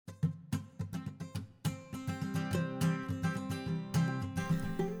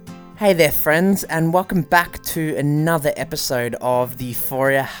Hey there, friends, and welcome back to another episode of the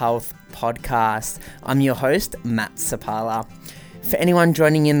Euphoria Health Podcast. I'm your host, Matt Sapala. For anyone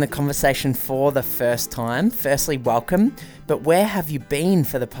joining in the conversation for the first time, firstly, welcome, but where have you been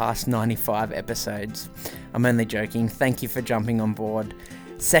for the past 95 episodes? I'm only joking, thank you for jumping on board.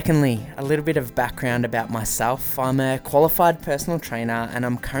 Secondly, a little bit of background about myself. I'm a qualified personal trainer and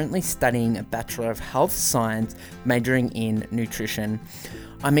I'm currently studying a Bachelor of Health Science, majoring in nutrition.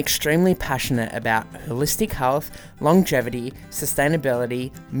 I'm extremely passionate about holistic health, longevity,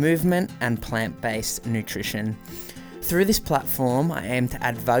 sustainability, movement, and plant-based nutrition. Through this platform, I aim to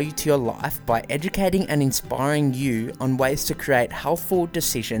add value to your life by educating and inspiring you on ways to create healthful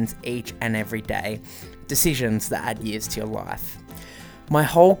decisions each and every day. Decisions that add years to your life. My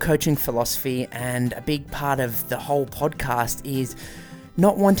whole coaching philosophy and a big part of the whole podcast is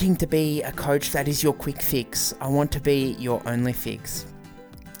not wanting to be a coach that is your quick fix. I want to be your only fix.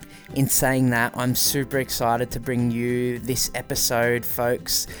 In saying that, I'm super excited to bring you this episode,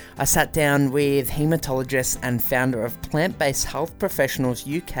 folks. I sat down with haematologist and founder of Plant-Based Health Professionals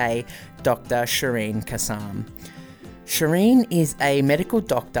UK, Dr. Shireen Kassam. Shireen is a medical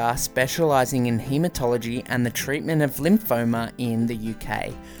doctor specialising in haematology and the treatment of lymphoma in the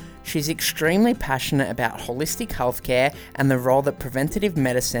UK. She's extremely passionate about holistic healthcare and the role that preventative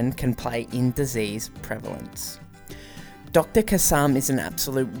medicine can play in disease prevalence. Dr. Kassam is an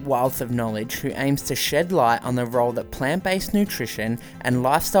absolute wealth of knowledge who aims to shed light on the role that plant-based nutrition and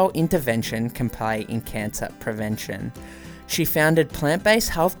lifestyle intervention can play in cancer prevention. She founded Plant-Based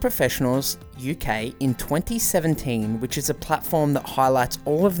Health Professionals UK in 2017, which is a platform that highlights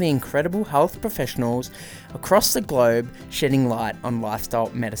all of the incredible health professionals across the globe shedding light on lifestyle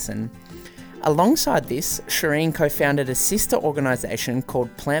medicine. Alongside this, Shireen co-founded a sister organisation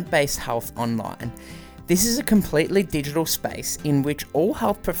called Plant-Based Health Online. This is a completely digital space in which all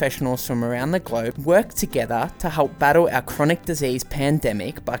health professionals from around the globe work together to help battle our chronic disease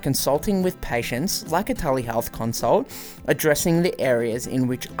pandemic by consulting with patients like a telehealth consult, addressing the areas in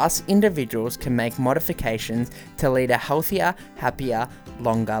which us individuals can make modifications to lead a healthier, happier,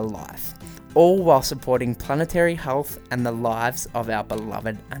 longer life, all while supporting planetary health and the lives of our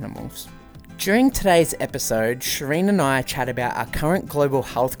beloved animals. During today's episode, Shireen and I chat about our current global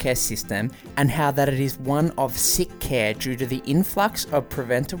healthcare system and how that it is one of sick care due to the influx of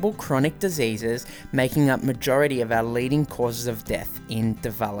preventable chronic diseases making up majority of our leading causes of death in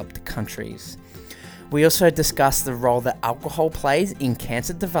developed countries. We also discuss the role that alcohol plays in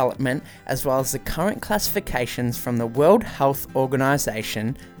cancer development, as well as the current classifications from the World Health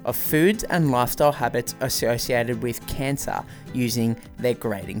Organization of foods and lifestyle habits associated with cancer using their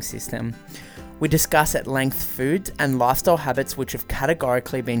grading system. We discuss at length foods and lifestyle habits which have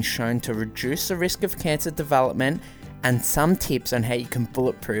categorically been shown to reduce the risk of cancer development and some tips on how you can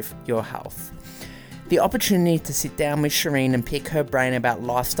bulletproof your health. The opportunity to sit down with Shireen and pick her brain about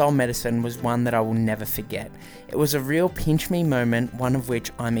lifestyle medicine was one that I will never forget. It was a real pinch me moment, one of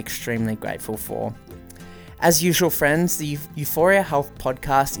which I'm extremely grateful for. As usual, friends, the Euphoria Health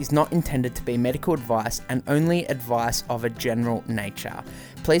Podcast is not intended to be medical advice and only advice of a general nature.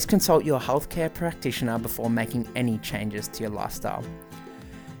 Please consult your healthcare practitioner before making any changes to your lifestyle.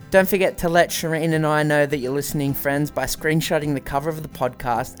 Don't forget to let Shireen and I know that you're listening, friends, by screenshotting the cover of the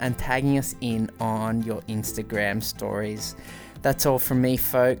podcast and tagging us in on your Instagram stories. That's all from me,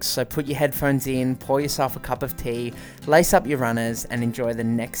 folks, so put your headphones in, pour yourself a cup of tea, lace up your runners, and enjoy the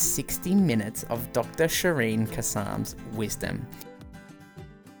next 60 minutes of Dr. Shireen Kassam's wisdom.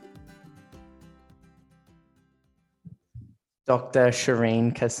 Dr.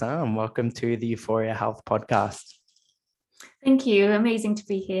 Shireen Kassam, welcome to the Euphoria Health Podcast. Thank you. Amazing to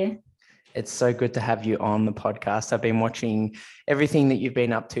be here. It's so good to have you on the podcast. I've been watching everything that you've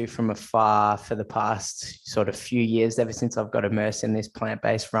been up to from afar for the past sort of few years, ever since I've got immersed in this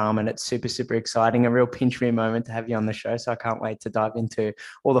plant-based realm, and it's super, super exciting. A real pinch me moment to have you on the show. So I can't wait to dive into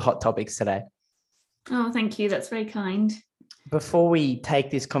all the hot topics today. Oh, thank you. That's very kind. Before we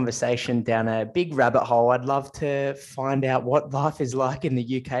take this conversation down a big rabbit hole, I'd love to find out what life is like in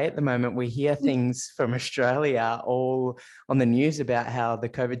the UK at the moment. We hear things from Australia all on the news about how the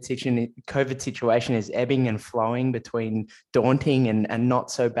COVID situation is ebbing and flowing between daunting and not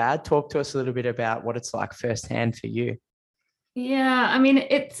so bad. Talk to us a little bit about what it's like firsthand for you. Yeah, I mean,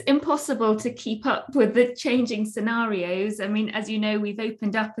 it's impossible to keep up with the changing scenarios. I mean, as you know, we've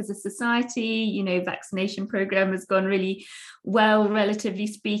opened up as a society, vaccination program has gone really well, relatively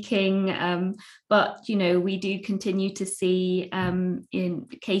speaking. But, we do continue to see in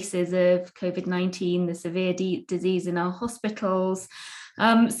cases of COVID-19, the severe disease in our hospitals.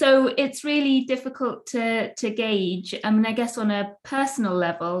 So it's really difficult to gauge. I mean, I guess on a personal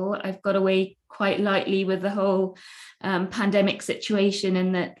level, I've got away quite lightly with the whole pandemic situation,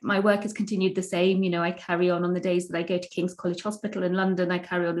 and that my work has continued the same. I carry on the days that I go to King's College Hospital in London. I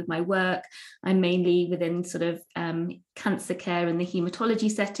carry on with my work. I'm mainly within sort of cancer care in the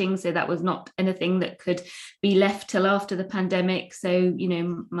haematology setting, so that was not anything that could be left till after the pandemic. So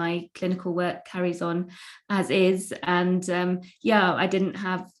my clinical work carries on as is, and I didn't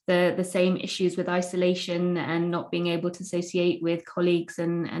have the same issues with isolation and not being able to associate with colleagues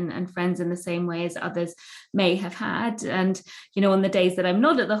and friends in the same way as others may have had. And on the days that I'm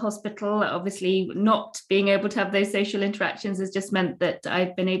not at the hospital, obviously not being able to have those social interactions has just meant that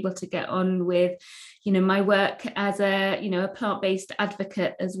I've been able to get on with my work as a plant-based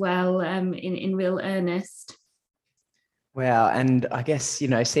advocate as well, in real earnest. Wow. And I guess,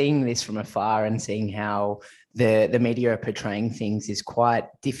 seeing this from afar and seeing how the media are portraying things is quite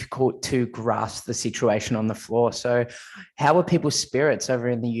difficult to grasp the situation on the floor. So how are people's spirits over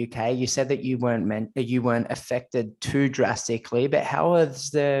in the UK? You said that you weren't affected too drastically, but how are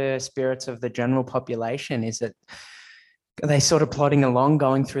the spirits of the general population? Are they sort of plodding along,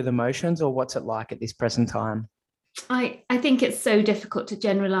 going through the motions, or what's it like at this present time? I think it's so difficult to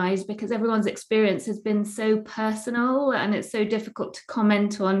generalize because everyone's experience has been so personal, and it's so difficult to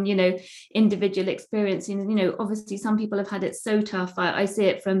comment on, individual experience. Obviously some people have had it so tough. I see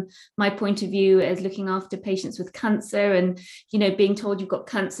it from my point of view as looking after patients with cancer, and, being told you've got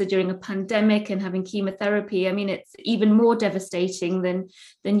cancer during a pandemic and having chemotherapy. I mean, it's even more devastating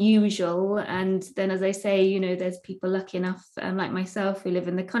than usual. And then, as I say, there's people lucky enough, like myself, who live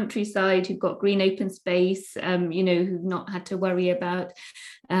in the countryside, who've got green open space, who've not had to worry about,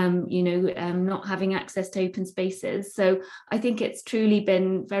 not having access to open spaces. So I think it's truly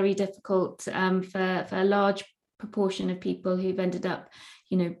been very difficult for a large proportion of people who've ended up,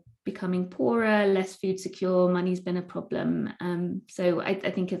 becoming poorer, less food secure. Money's been a problem. So I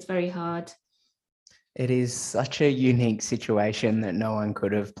think it's very hard. It is such a unique situation that no one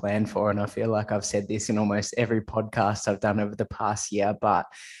could have planned for. And I feel like I've said this in almost every podcast I've done over the past year, but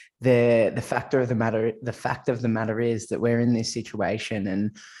the fact of the matter is that we're in this situation,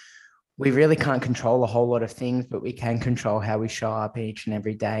 and we really can't control a whole lot of things, but we can control how we show up each and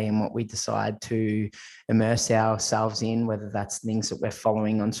every day and what we decide to immerse ourselves in, whether that's things that we're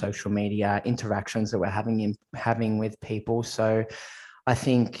following on social media, interactions that we're having with people. So I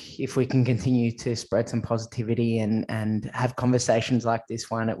think if we can continue to spread some positivity and have conversations like this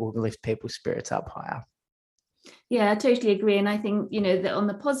one, it will lift people's spirits up higher. Yeah, I totally agree. And I think, that on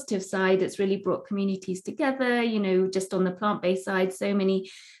the positive side, it's really brought communities together, just on the plant-based side, so many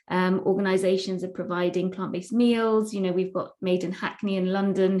organizations are providing plant-based meals. We've got Made in Hackney in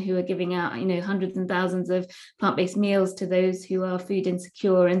London who are giving out, hundreds and thousands of plant-based meals to those who are food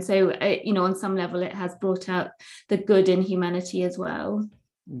insecure. And so, on some level, it has brought out the good in humanity as well.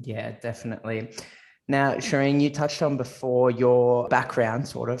 Yeah, definitely. Now, Shireen, you touched on before your background,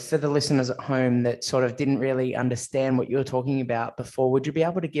 sort of, for the listeners at home that sort of didn't really understand what you were talking about before. Would you be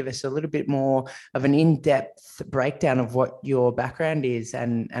able to give us a little bit more of an in-depth breakdown of what your background is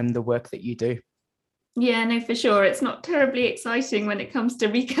and the work that you do? Yeah, no, for sure. It's not terribly exciting when it comes to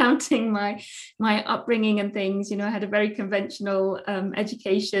recounting my upbringing and things. I had a very conventional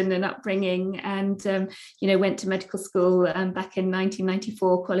education and upbringing, and went to medical school back in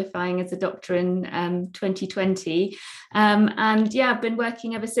 1994, qualifying as a doctor in 2020. And yeah, I've been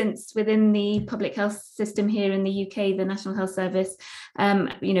working ever since within the public health system here in the UK, the National Health Service.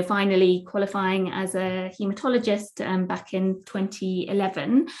 Finally qualifying as a haematologist back in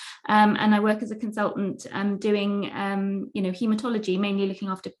 2011, and I work as a consultant doing haematology, mainly looking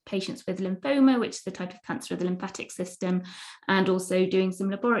after patients with lymphoma, which is the type of cancer of the lymphatic system, and also doing some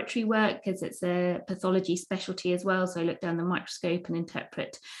laboratory work because it's a pathology specialty as well. So I look down the microscope and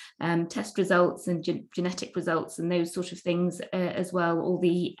interpret test results and genetic results and those sort of things as well, all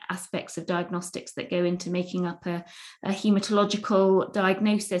the aspects of diagnostics that go into making up a hematological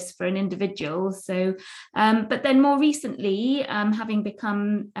diagnosis for an individual. So but then more recently, having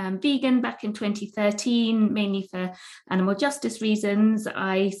become vegan back in 2013, mainly for animal justice reasons,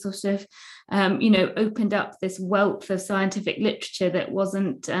 I sort of opened up this wealth of scientific literature that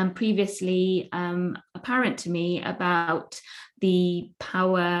wasn't previously apparent to me about the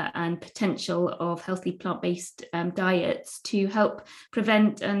power and potential of healthy plant-based diets to help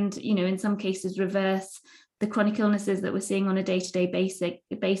prevent and, in some cases, reverse the chronic illnesses that we're seeing on a day-to-day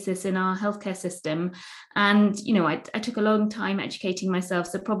basis in our healthcare system. And, I took a long time educating myself.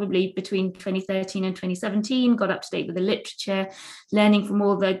 So probably between 2013 and 2017, got up to date with the literature, learning from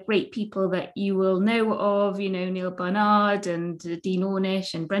all the great people that you will know of, Neil Barnard and Dean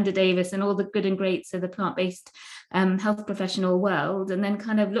Ornish and Brenda Davis and all the good and greats of the plant-based health professional world, and then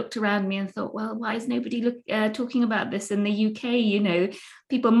kind of looked around me and thought, well, why is nobody talking about this in the UK?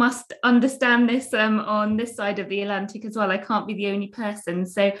 People must understand this on this side of the Atlantic as well. I can't be the only person.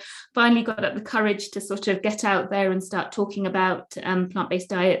 So finally got up the courage to sort of get out there and start talking about plant-based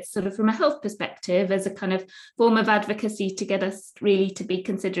diets sort of from a health perspective as a kind of form of advocacy to get us really to be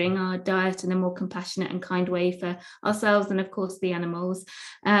considering our diet in a more compassionate and kind way for ourselves and of course the animals.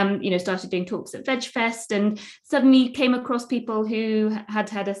 Started doing talks at VegFest and suddenly came across people who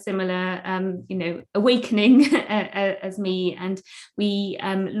had a similar awakening as me, and we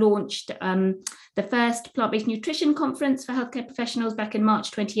launched the first plant-based nutrition conference for healthcare professionals back in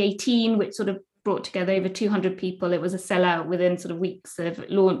March 2018, which sort of brought together over 200 people. It was a sellout within sort of weeks of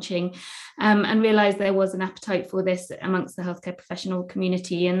launching, and realized there was an appetite for this amongst the healthcare professional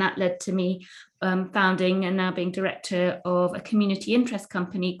community. And that led to me founding and now being director of a community interest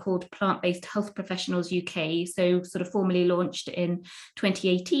company called Plant-Based Health Professionals UK. So sort of formally launched in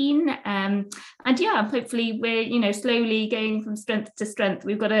 2018. And hopefully we're, slowly going from strength to strength.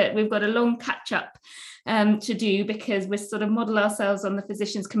 We've got a long catch up to do, because we sort of model ourselves on the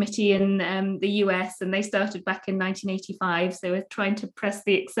Physicians Committee in the US, and they started back in 1985. So we're trying to press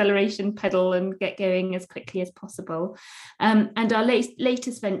the acceleration pedal and get going as quickly as possible. And our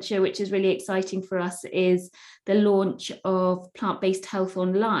latest venture, which is really exciting for us, is the launch of Plant-Based Health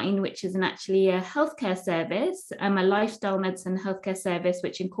Online, which is actually a healthcare service, a lifestyle medicine healthcare service,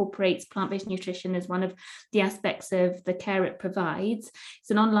 which incorporates plant-based nutrition as one of the aspects of the care it provides.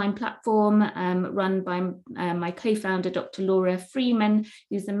 It's an online platform run by my co-founder, Dr. Laura Freeman,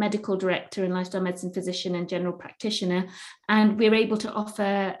 who's the medical director and lifestyle medicine physician and general practitioner. And we're able to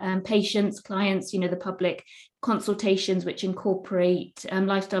offer patients, clients, the public, consultations which incorporate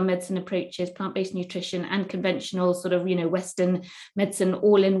lifestyle medicine approaches, plant-based nutrition, and conventional sort of Western medicine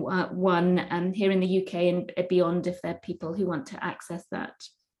all in one here in the UK and beyond, if there are people who want to access that.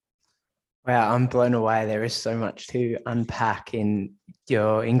 Wow, I'm blown away. There is so much to unpack in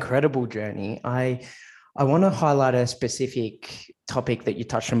your incredible journey. I want to highlight a specific topic that you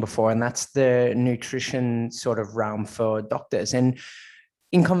touched on before, and that's the nutrition sort of realm for doctors. And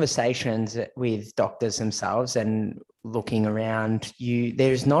in conversations with doctors themselves and looking around you,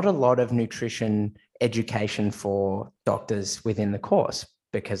 there's not a lot of nutrition education for doctors within the course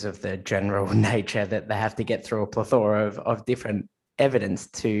because of the general nature that they have to get through a plethora of different evidence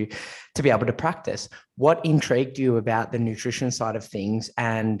to be able to practice. What intrigued you about the nutrition side of things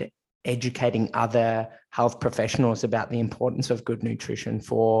and educating other health professionals about the importance of good nutrition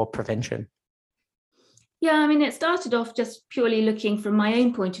for prevention? Yeah, it started off just purely looking from my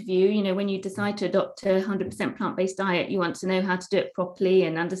own point of view. When you decide to adopt a 100% plant-based diet, you want to know how to do it properly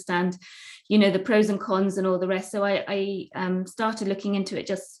and understand, the pros and cons and all the rest. So I started looking into it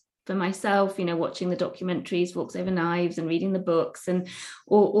just for myself, watching the documentaries, Forks Over Knives, and reading the books and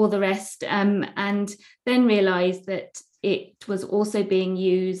all the rest. And then realized that it was also being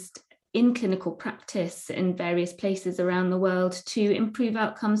used in clinical practice in various places around the world to improve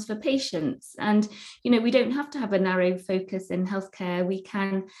outcomes for patients. And, we don't have to have a narrow focus in healthcare. We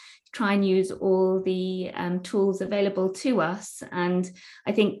can try and use all the tools available to us. And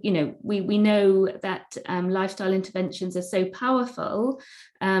I think, we know that lifestyle interventions are so powerful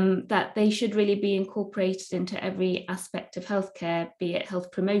that they should really be incorporated into every aspect of healthcare, be it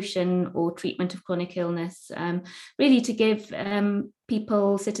health promotion or treatment of chronic illness, really to give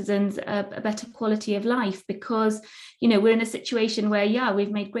people, citizens, a better quality of life, because, we're in a situation where,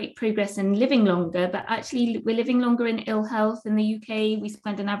 we've made great progress in living longer, but actually we're living longer in ill health. In the UK, we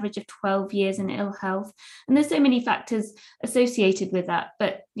spend an average of 12 years in ill health. And there's so many factors associated with that.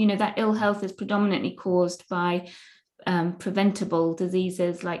 But, that ill health is predominantly caused by preventable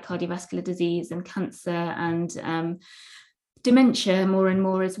diseases like cardiovascular disease and cancer and dementia more and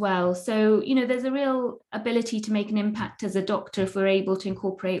more as well. So, there's a real ability to make an impact as a doctor if we're able to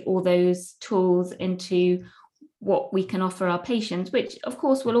incorporate all those tools into what we can offer our patients, which of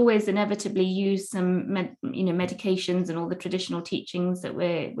course will always inevitably use some medications and all the traditional teachings that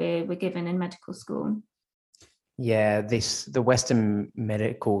we're given in medical school. Yeah, the Western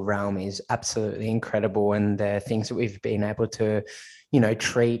medical realm is absolutely incredible, and the things that we've been able to,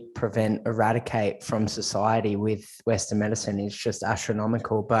 treat, prevent, eradicate from society with Western medicine is just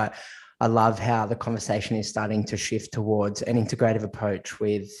astronomical. But I love how the conversation is starting to shift towards an integrative approach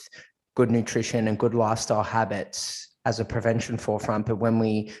with good nutrition and good lifestyle habits as a prevention forefront. But when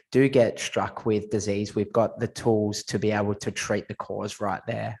we do get struck with disease, we've got the tools to be able to treat the cause right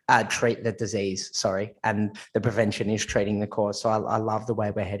there, treat the disease, sorry. And the prevention is treating the cause. So I love the way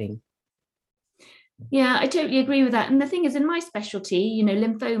we're heading. Yeah, I totally agree with that. And the thing is, in my specialty,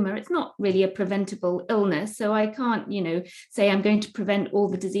 lymphoma, it's not really a preventable illness. So I can't, say I'm going to prevent all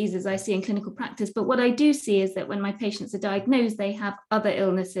the diseases I see in clinical practice. But what I do see is that when my patients are diagnosed, they have other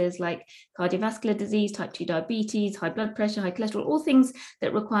illnesses like cardiovascular disease, type 2 diabetes, high blood pressure, high cholesterol, all things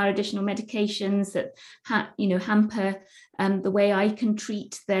that require additional medications that, hamper the way I can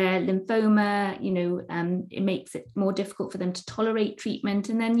treat their lymphoma. It makes it more difficult for them to tolerate treatment,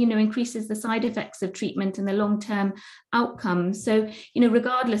 and then, increases the side effects of treatment and the long-term outcomes. So,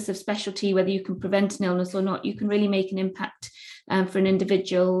 regardless of specialty, whether you can prevent an illness or not, you can really make an impact for an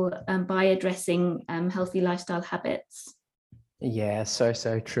individual by addressing healthy lifestyle habits. Yeah, so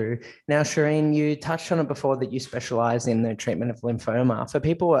true. Now, Shireen, you touched on it before that you specialize in the treatment of lymphoma. For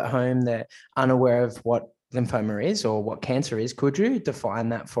people at home that are unaware of what lymphoma is or what cancer is, could you define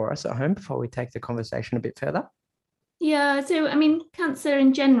that for us at home before we take the conversation a bit further? Yeah, so cancer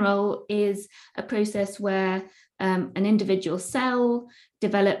in general is a process where an individual cell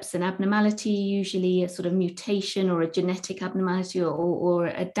develops an abnormality, usually a sort of mutation or a genetic abnormality or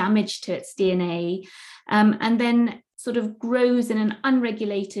a damage to its DNA, and then sort of grows in an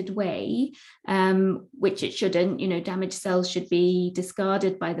unregulated way, which it shouldn't. Damaged cells should be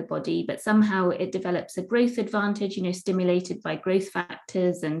discarded by the body, but somehow it develops a growth advantage, stimulated by growth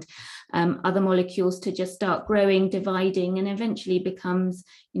factors and other molecules to just start growing, dividing, and eventually becomes,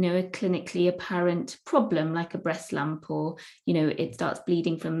 a clinically apparent problem like a breast lump, or, it starts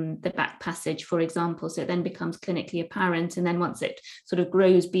bleeding from the back passage, for example. So it then becomes clinically apparent. And then once it sort of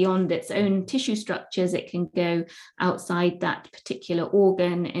grows beyond its own tissue structures, it can go outside that particular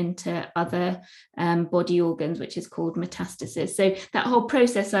organ into other body organs, which is called metastasis. So that whole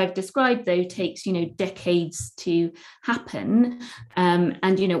process I've described, though, takes, decades to happen. And,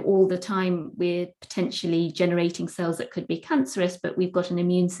 all the time we're potentially generating cells that could be cancerous, but we've got an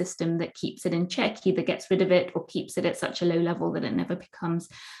immune system that keeps it in check, either gets rid of it or keeps it at such a low level that it never becomes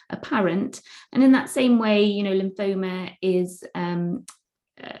apparent. And in that same way, lymphoma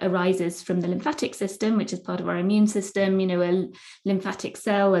arises from the lymphatic system, which is part of our immune system. A lymphatic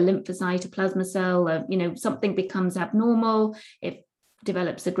cell, a lymphocyte, a plasma cell, something becomes abnormal, it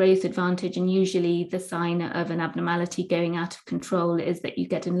develops a growth advantage, and usually the sign of an abnormality going out of control is that you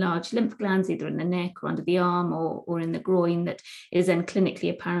get enlarged lymph glands, either in the neck or under the arm or in the groin, that is then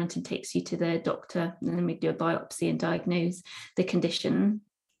clinically apparent and takes you to the doctor, and then we do a biopsy and diagnose the condition.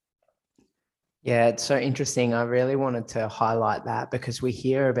 Yeah, it's so interesting. I really wanted to highlight that because we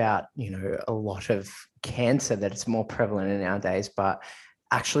hear about, a lot of cancer that it's more prevalent in nowadays, but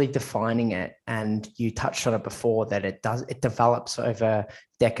actually defining it, and you touched on it before, that it develops over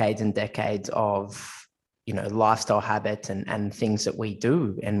decades and decades of, lifestyle habits and things that we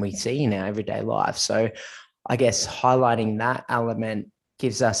do and we see in our everyday life. So I guess highlighting that element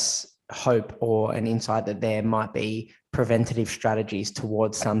gives us hope or an insight that there might be preventative strategies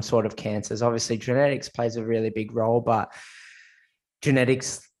towards some sort of cancers. Obviously, genetics plays a really big role, but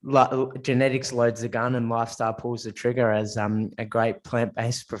genetics loads the gun and lifestyle pulls the trigger, as a great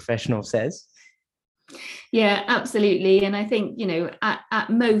plant-based professional says. Yeah, absolutely. And I think, at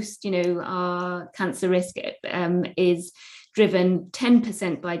most, our cancer risk is driven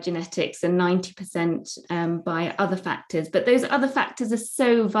 10% by genetics and 90% by other factors. But those other factors are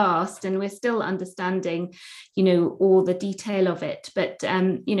so vast, and we're still understanding, all the detail of it. But,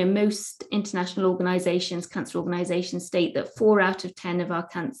 most international organizations, cancer organizations, state that 4 out of 10 of our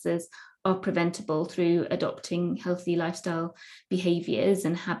cancers are preventable through adopting healthy lifestyle behaviors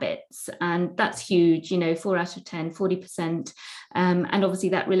and habits. And that's huge, 4 out of 10, 40%. And obviously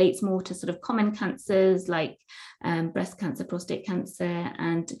that relates more to sort of common cancers like breast cancer, prostate cancer,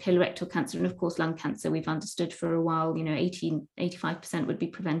 and colorectal cancer. And of course, lung cancer, we've understood for a while, 85% would be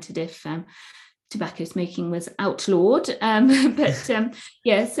prevented if tobacco smoking was outlawed.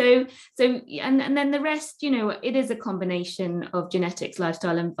 Yeah, so and then the rest, it is a combination of genetics,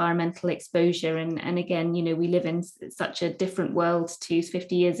 lifestyle, environmental exposure. And again, we live in such a different world to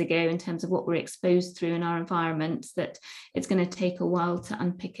 50 years ago in terms of what we're exposed through in our environments, that it's going to take a while to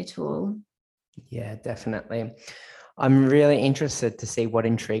unpick it all. Yeah, definitely. I'm really interested to see what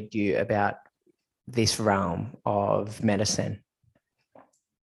intrigued you about this realm of medicine.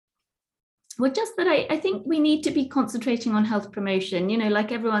 Well, just that I think we need to be concentrating on health promotion.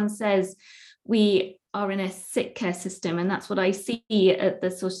 Like everyone says, we are in a sick care system, and that's what I see at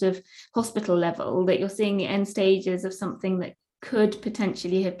the sort of hospital level, that you're seeing the end stages of something that could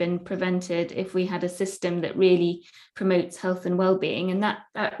potentially have been prevented if we had a system that really promotes health and well-being. And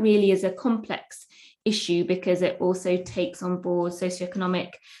that really is a complex issue, because it also takes on board socioeconomic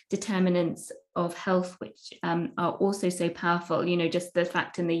determinants of health, which are also so powerful. Just the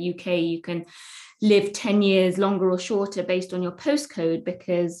fact in the UK you can live 10 years longer or shorter based on your postcode,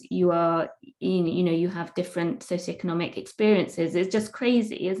 because you have different socioeconomic experiences. It's just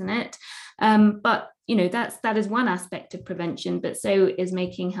crazy, isn't it? But that is one aspect of prevention, but so is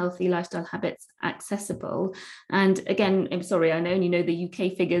making healthy lifestyle habits accessible. And again, I'm sorry, I only know the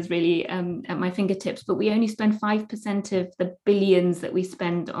UK figures really at my fingertips, but we only spend 5% of the billions that we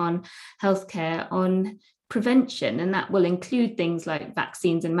spend on healthcare on prevention, and that will include things like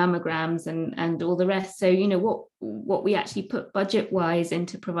vaccines and mammograms and all the rest. So what we actually put budget wise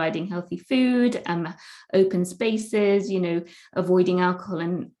into providing healthy food, open spaces, avoiding alcohol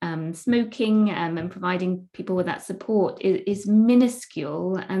and smoking, and providing people with that support is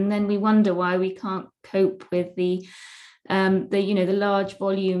minuscule. And then we wonder why we can't cope with the large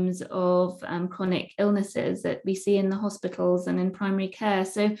volumes of chronic illnesses that we see in the hospitals and in primary care.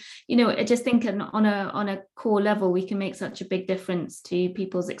 So, I just think on a core level, we can make such a big difference to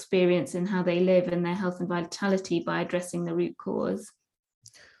people's experience and how they live and their health and vitality by addressing the root cause.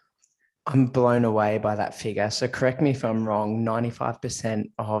 I'm blown away by that figure. So correct me if I'm wrong,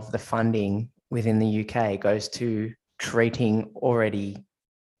 95% of the funding within the UK goes to treating already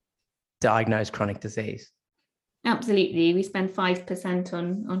diagnosed chronic disease. Absolutely. We spend 5%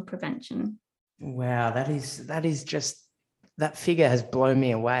 on prevention. Wow, that is just, that figure has blown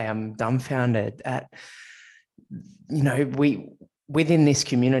me away. I'm dumbfounded at, within this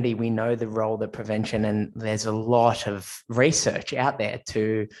community, we know the role that prevention, and there's a lot of research out there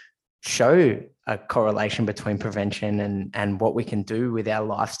to show a correlation between prevention and what we can do with our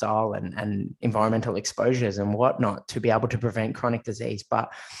lifestyle and environmental exposures and whatnot to be able to prevent chronic disease.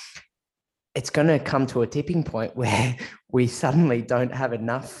 But it's going to come to a tipping point where we suddenly don't have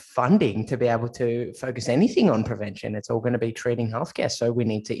enough funding to be able to focus anything on prevention. It's all going to be treating healthcare. So we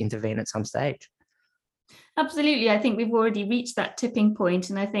need to intervene at some stage. Absolutely. I think we've already reached that tipping point.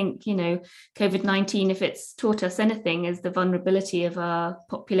 And I think, COVID-19, if it's taught us anything, is the vulnerability of our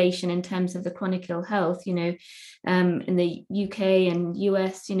population in terms of the chronic ill health. In the UK and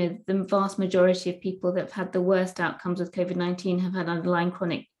US, the vast majority of people that have had the worst outcomes with COVID-19 have had underlying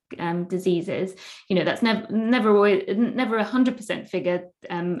chronic diseases. That's never 100% figure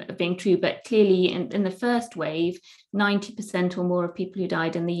being true, but clearly in the first wave, 90% or more of people who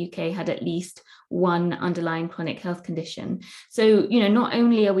died in the UK had at least one underlying chronic health condition. So not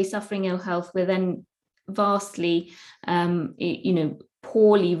only are we suffering ill health, we're then vastly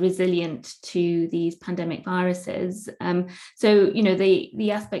poorly resilient to these pandemic viruses. So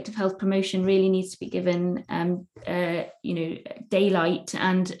the aspect of health promotion really needs to be given daylight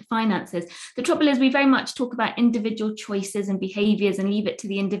and finances. The trouble is, we very much talk about individual choices and behaviors and leave it to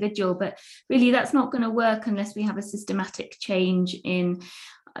the individual, but really that's not going to work unless we have a systematic change in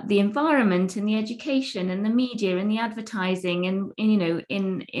the environment and the education and the media and the advertising and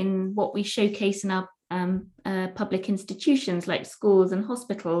in what we showcase in our public institutions like schools and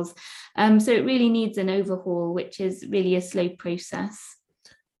hospitals. So it really needs an overhaul, which is really a slow process.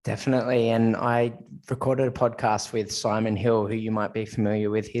 Definitely. And I recorded a podcast with Simon Hill, who you might be familiar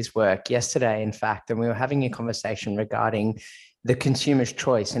with his work, yesterday, in fact, and we were having a conversation regarding the consumer's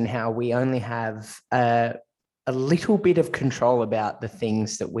choice and how we only have a little bit of control about the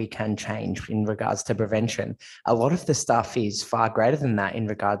things that we can change in regards to prevention. A lot of the stuff is far greater than that in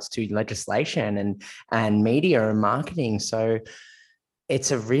regards to legislation and media and marketing. So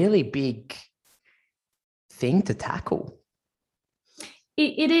it's a really big thing to tackle.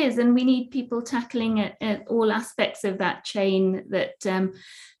 It is, and we need people tackling it at all aspects of that chain that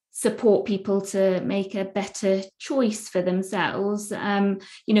support people to make a better choice for themselves.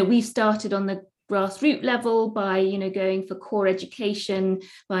 We've started on the grassroots level by going for core education,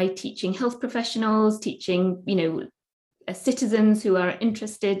 by teaching health professionals, teaching citizens who are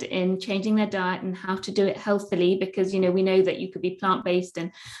interested in changing their diet and how to do it healthily, because we know that you could be plant-based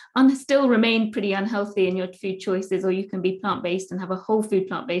and still remain pretty unhealthy in your food choices, or you can be plant-based and have a whole food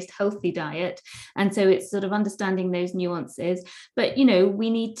plant-based healthy diet. And so it's sort of understanding those nuances. But we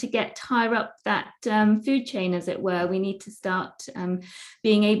need to get higher up that food chain, as it were. We need to start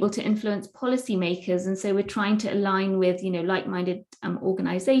being able to influence policymakers. And so we're trying to align with like-minded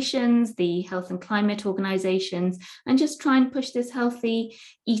organizations, the health and climate organizations, and just try and push this healthy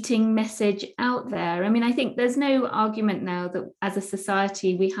eating message out there. I mean, I think there's no argument now that as a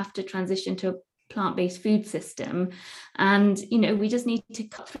society we have to transition to a plant-based food system. And, you know, we just need to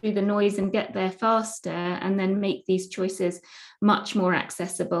cut through the noise and get there faster, and then make these choices much more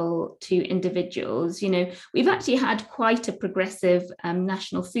accessible to individuals. You know, we've actually had quite a progressive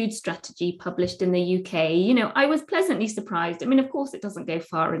national food strategy published in the UK. You know, I was pleasantly surprised. I mean, of course, it doesn't go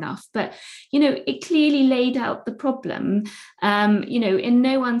far enough, but, you know, it clearly laid out the problem, you know, in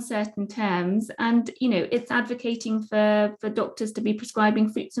no uncertain terms. And, you know, it's advocating for doctors to be prescribing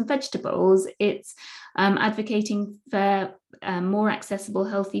fruits and vegetables. It's advocating for more accessible,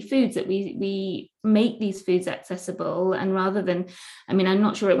 healthy foods, that we make these foods accessible. And rather than, I mean, I'm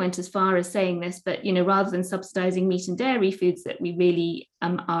not sure it went as far as saying this, but, you know, rather than subsidizing meat and dairy foods that we really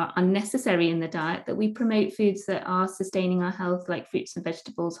are unnecessary in the diet, that we promote foods that are sustaining our health, like fruits and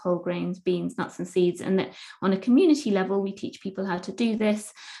vegetables, whole grains, beans, nuts and seeds. And that on a community level, we teach people how to do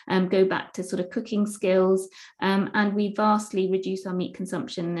this, go back to sort of cooking skills, and we vastly reduce our meat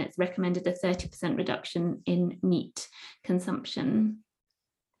consumption. It's recommended a 30% reduction in meat consumption.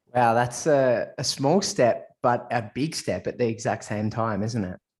 Wow, that's a small step, but a big step at the exact same time, isn't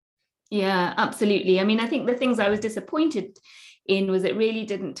it? Yeah, absolutely. I mean, I think the things I was disappointed in was it really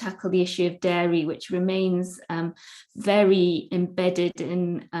didn't tackle the issue of dairy, which remains very embedded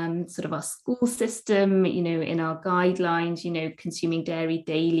in sort of our school system, you know, in our guidelines, you know, consuming dairy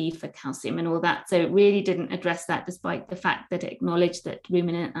daily for calcium and all that. So it really didn't address that, despite the fact that it acknowledged that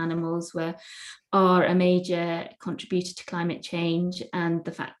ruminant animals are a major contributor to climate change, and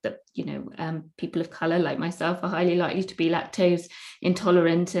the fact that, you know, people of color like myself are highly likely to be lactose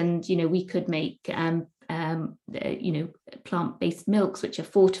intolerant. And, you know, we could make you know, plant-based milks which are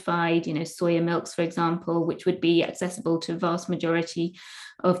fortified, you know, soya milks, for example, which would be accessible to a vast majority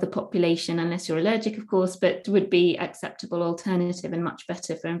of the population, unless you're allergic, of course, but would be acceptable alternative and much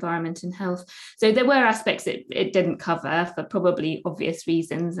better for environment and health. So there were aspects it didn't cover, for probably obvious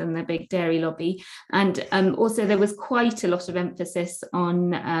reasons, and the big dairy lobby. And also there was quite a lot of emphasis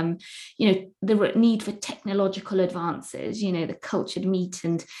on, you know, the need for technological advances, you know, the cultured meat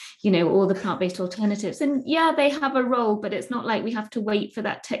and, you know, all the plant-based alternatives. And yeah, they have a role, but it's not like we have to wait for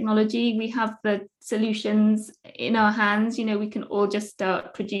that technology. We have the solutions in our hands. You know, we can all just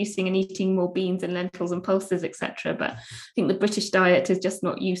start producing and eating more beans and lentils and pulses, etc. But I think the British diet is just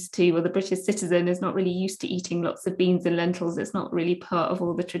not used to, or the British citizen is not really used to eating lots of beans and lentils. It's not really part of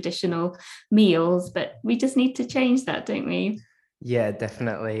all the traditional meals, but we just need to change that, don't we? Yeah,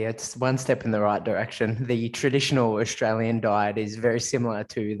 definitely. It's one step in the right direction. The traditional Australian diet is very similar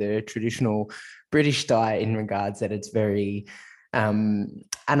to the traditional British diet in regards that it's very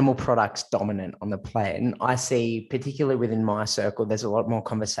animal products dominant on the plate. And I see, particularly within my circle, there's a lot more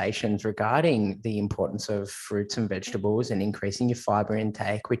conversations regarding the importance of fruits and vegetables and increasing your fiber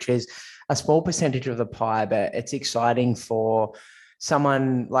intake, which is a small percentage of the pie, but it's exciting for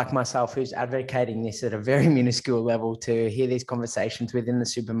someone like myself who's advocating this at a very minuscule level to hear these conversations within the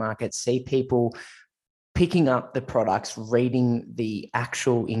supermarket, see people picking up the products, reading the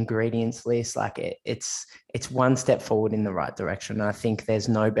actual ingredients list. Like it's one step forward in the right direction. And I think there's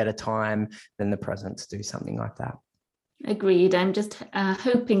no better time than the present to do something like that. Agreed. I'm just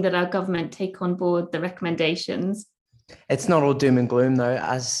hoping that our government take on board the recommendations. It's not all doom and gloom though.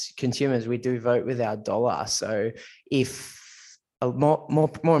 As consumers, we do vote with our dollar. So if more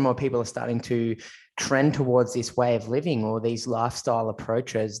and more people are starting to trend towards this way of living or these lifestyle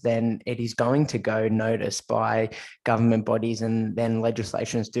approaches, then it is going to go noticed by government bodies, and then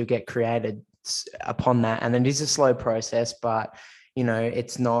legislations do get created upon that. And it is a slow process, but, you know,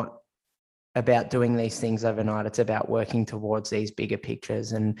 it's not about doing these things overnight. It's about working towards these bigger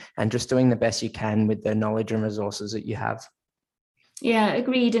pictures and just doing the best you can with the knowledge and resources that you have. Yeah,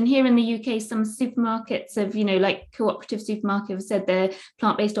 agreed. And here in the UK, some supermarkets have, you know, like cooperative supermarkets have said their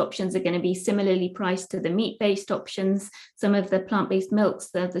plant-based options are going to be similarly priced to the meat-based options. Some of the plant-based milks,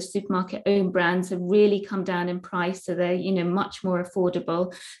 the supermarket own brands, have really come down in price. So they're, you know, much more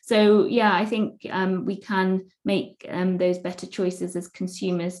affordable. So yeah, I think we can make those better choices as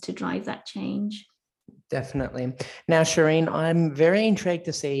consumers to drive that change. Definitely. Now, Shireen, I'm very intrigued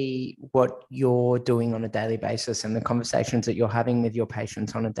to see what you're doing on a daily basis and the conversations that you're having with your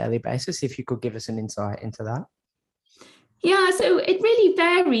patients on a daily basis. If you could give us an insight into that. Yeah, so it really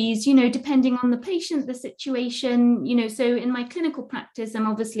varies, you know, depending on the patient, the situation, you know. So in my clinical practice, I'm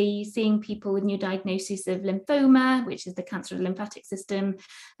obviously seeing people with new diagnosis of lymphoma, which is the cancer of the lymphatic system.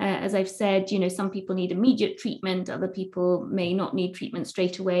 As I've said, you know, some people need immediate treatment, other people may not need treatment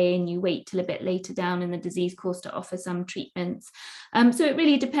straight away, and you wait till a bit later down in the disease course to offer some treatments. So it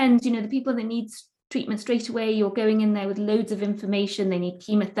really depends, you know, the people that need treatment straight away. You're going in there with loads of information. They need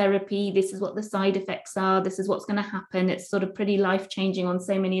chemotherapy. This is what the side effects are. This is what's going to happen. It's sort of pretty life-changing on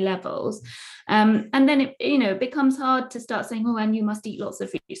so many levels. And then it becomes hard to start saying, oh, and you must eat lots of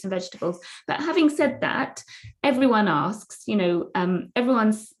fruits and vegetables. But having said that, everyone asks,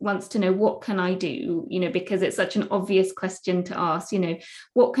 everyone wants to know, what can I do? Because it's such an obvious question to ask,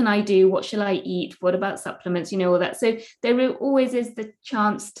 what can I do? What shall I eat? What about supplements? All that. So there always is the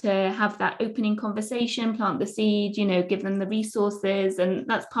chance to have that opening conversation, plant the seed, give them the resources. And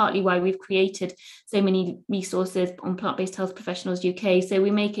that's partly why we've created so many resources on Plant-Based Health Professionals UK. So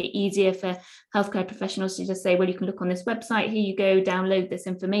we make it easier for healthcare professionals to just say, well, you can look on this website, here you go, download this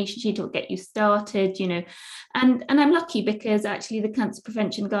information sheet, it'll get you started, and I'm lucky because actually the cancer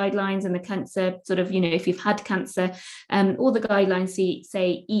prevention guidelines and the cancer sort of, if you've had cancer, all the guidelines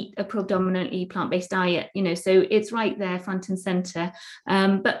say eat a predominantly plant-based diet, so it's right there front and center.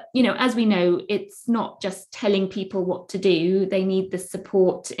 But as we know, it's not just telling people what to do. They need the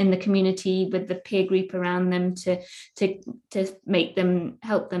support in the community with the peer group around them to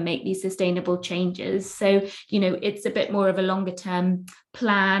help them make these sustainable changes. So it's a bit more of a longer term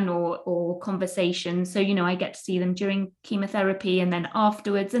plan or conversation. So I get to see them during chemotherapy and then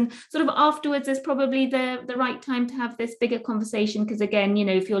afterwards, and sort of afterwards is probably the right time to have this bigger conversation, because again,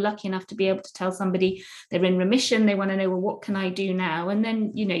 if you're lucky enough to be able to tell somebody they're in remission, they want to know, well, what can I do now? And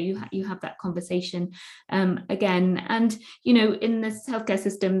then you have that conversation again. And in this healthcare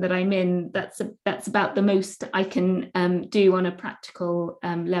system that I'm in, that's about the most I can do on a practical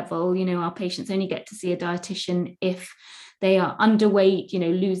level. Our patients only get to see a dietitian if they are underweight,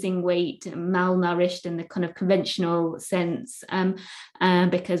 losing weight, malnourished in the kind of conventional sense,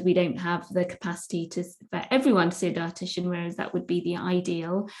 because we don't have the capacity for everyone to see a dietitian, whereas that would be the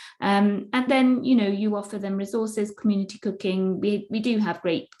ideal. And then, you offer them resources, community cooking. We do have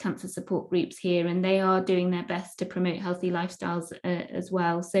great cancer support groups here, and they are doing their best to promote healthy lifestyles as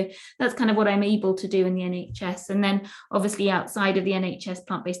well. So that's kind of what I'm able to do in the NHS. And then obviously outside of the NHS,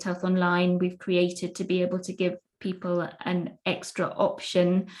 Plant-Based Health Online, we've created to be able to give people an extra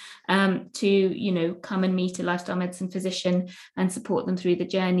option to come and meet a lifestyle medicine physician and support them through the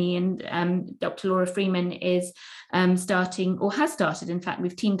journey. And Dr. Laura Freeman is starting, or has started, in fact,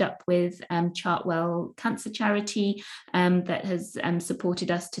 we've teamed up with Chartwell Cancer Charity that has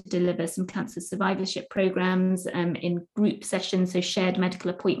supported us to deliver some cancer survivorship programs in group sessions. So shared medical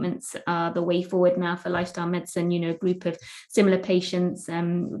appointments are the way forward now for lifestyle medicine, a group of similar patients.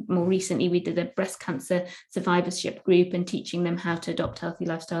 More recently, we did a breast cancer survivorship group and teaching them how to adopt healthy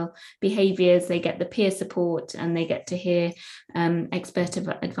lifestyle behaviors. They get the peer support and they get to hear expert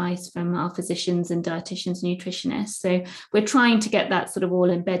advice from our physicians and dietitians, nutritionists. So we're trying to get that sort of all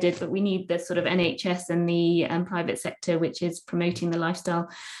embedded, but we need the sort of NHS and the private sector, which is promoting the lifestyle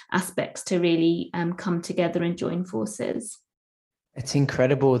aspects, to really come together and join forces. It's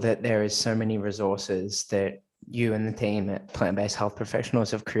incredible that there is so many resources that you and the team at Plant-Based Health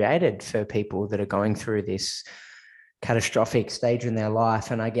Professionals have created for people that are going through this catastrophic stage in their life.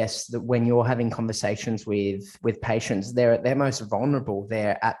 And I guess that when you're having conversations with patients, they're at their most vulnerable.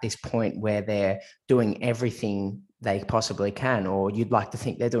 They're at this point where they're doing everything they possibly can, or you'd like to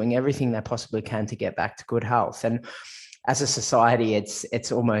think they're doing everything they possibly can to get back to good health. And as a society, it's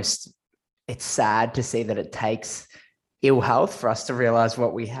sad to see that it takes ill health for us to realize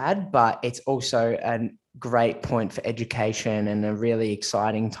what we had, but it's also a great point for education and a really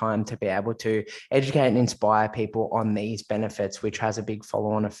exciting time to be able to educate and inspire people on these benefits, which has a big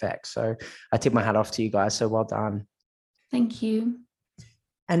follow-on effect. So I tip my hat off to you guys. So well done. Thank you.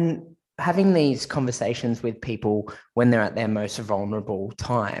 And having these conversations with people when they're at their most vulnerable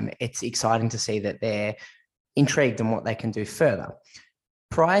time, it's exciting to see that they're intrigued in what they can do further.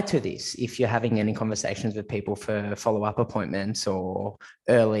 Prior to this, if you're having any conversations with people for follow-up appointments or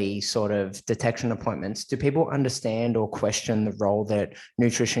early sort of detection appointments, do people understand or question the role that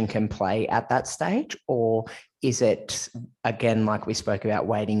nutrition can play at that stage? Or is it, again, like we spoke about,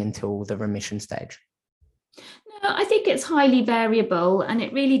 waiting until the remission stage? No, I think it's highly variable, and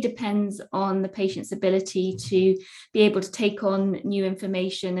it really depends on the patient's ability to be able to take on new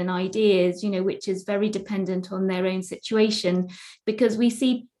information and ideas, which is very dependent on their own situation, because we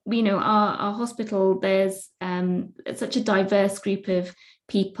see, our hospital, there's such a diverse group of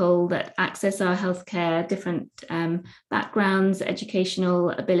people that access our healthcare, different backgrounds,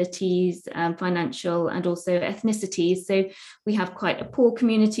 educational abilities, financial, and also ethnicities. So we have quite a poor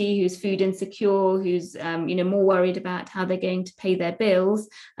community who's food insecure, who's more worried about how they're going to pay their bills,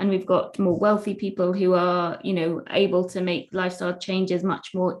 and we've got more wealthy people who are able to make lifestyle changes much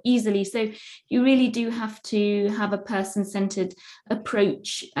more easily. So you really do have to have a person-centered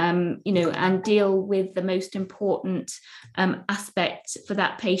approach, and deal with the most important aspect for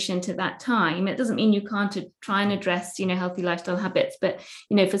that patient at that time. It doesn't mean you can't try and address healthy lifestyle habits, but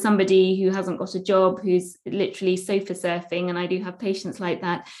for somebody who hasn't got a job, who's literally sofa surfing, and I do have patients like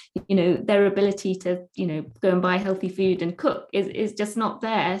that, their ability to go and buy healthy food and cook is just not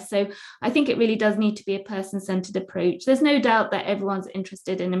there. So I think it really does need to be a person-centered approach. There's no doubt that everyone's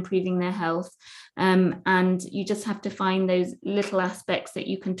interested in improving their health, and you just have to find those little aspects that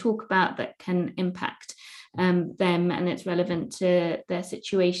you can talk about that can impact them, and it's relevant to their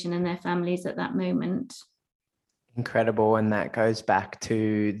situation and their families at that moment. Incredible. And that goes back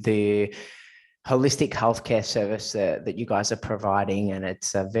to the holistic healthcare service that you guys are providing, and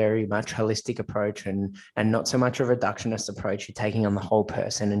it's a very much holistic approach and not so much a reductionist approach. You're taking on the whole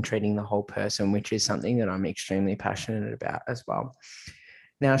person and treating the whole person, which is something that I'm extremely passionate about as well.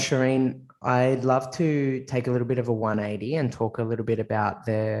 Now, Shireen, I'd love to take a little bit of a 180 and talk a little bit about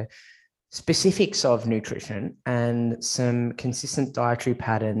the specifics of nutrition and some consistent dietary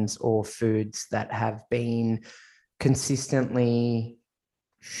patterns or foods that have been consistently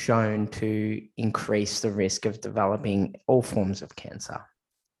shown to increase the risk of developing all forms of cancer.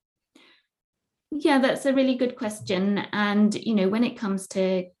 Yeah, that's a really good question. And, when it comes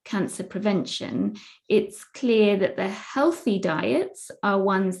to cancer prevention, it's clear that the healthy diets are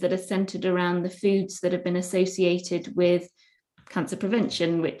ones that are centered around the foods that have been associated with cancer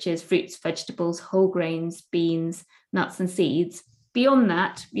prevention, which is fruits, vegetables, whole grains, beans, nuts, and seeds. Beyond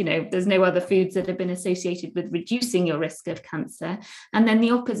that, there's no other foods that have been associated with reducing your risk of cancer. And then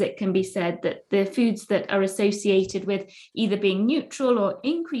the opposite can be said, that the foods that are associated with either being neutral or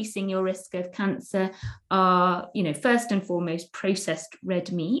increasing your risk of cancer are, first and foremost, processed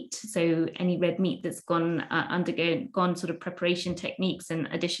red meat. So any red meat that's gone sort of preparation techniques and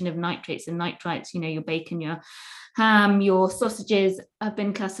addition of nitrates and nitrites, your bacon, your ham, your sausages have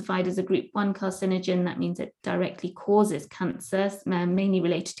been classified as a group 1 carcinogen. That means it directly causes cancer, mainly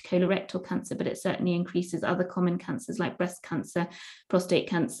related to colorectal cancer, but it certainly increases other common cancers like breast cancer, prostate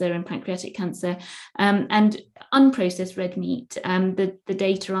cancer, and pancreatic cancer. And unprocessed red meat, the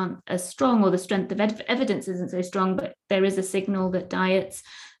data aren't as strong, or the strength of evidence isn't so strong, but there is a signal that diets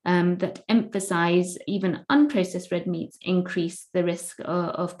that emphasize even unprocessed red meats increase the risk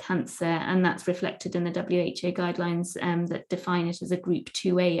of cancer, and that's reflected in the WHO guidelines that define it as a group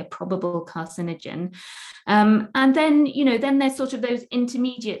 2A, a probable carcinogen. And then there's sort of those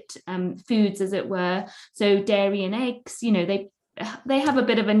intermediate foods, as it were. So dairy and eggs, they have a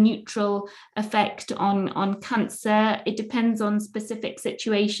bit of a neutral effect on cancer. It depends on specific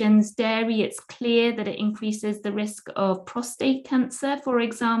situations. Dairy, it's clear that it increases the risk of prostate cancer, for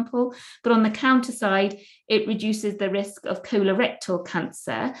example, but on the counter side, it reduces the risk of colorectal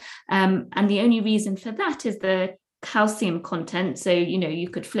cancer. And the only reason for that is the calcium content. So, you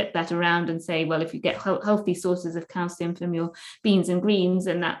could flip that around and say, well, if you get healthy sources of calcium from your beans and greens,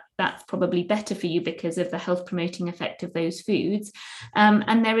 and that's probably better for you because of the health promoting effect of those foods.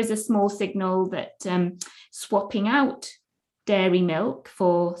 And there is a small signal that swapping out dairy milk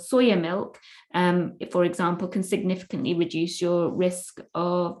for soya milk, for example, can significantly reduce your risk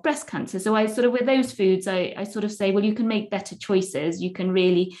of breast cancer. So with those foods, I sort of say, well, you can make better choices. You can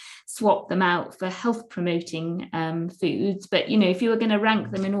really swap them out for health promoting foods. But, if you were going to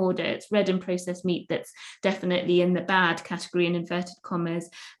rank them in order, it's red and processed meat that's definitely in the bad category, in inverted commas.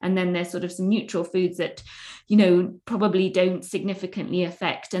 And then there's sort of some neutral foods that, probably don't significantly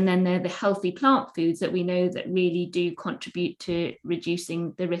affect. And then they're the healthy plant foods that we know that really do contribute to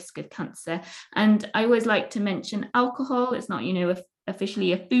reducing the risk of cancer. And I always like to mention alcohol. It's not,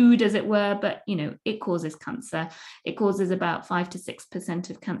 officially a food, as it were, but it causes cancer. It causes about 5 to 6%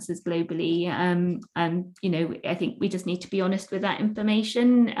 of cancers globally, and I think we just need to be honest with that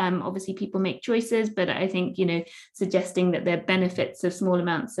information. Obviously people make choices, but I think suggesting that there are benefits of small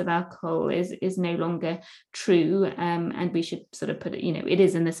amounts of alcohol is no longer true, and we should sort of put it, it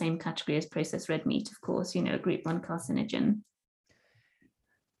is in the same category as processed red meat, of course, a group 1 carcinogen.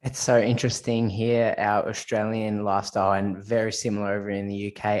 It's so interesting here, our Australian lifestyle, and very similar over in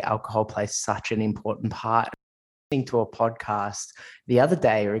the UK. Alcohol plays such an important part. Listening to a podcast the other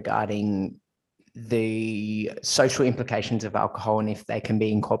day regarding the social implications of alcohol and if they can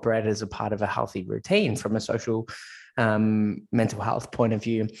be incorporated as a part of a healthy routine from a social mental health point of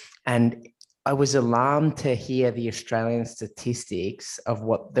view. And I was alarmed to hear the Australian statistics of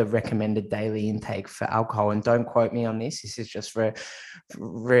what the recommended daily intake for alcohol, and don't quote me on this, this is just for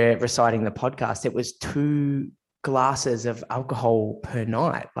reciting the podcast. It was 2 glasses of alcohol per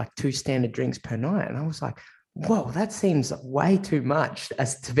night, like 2 standard drinks per night. And I was like, whoa, that seems way too much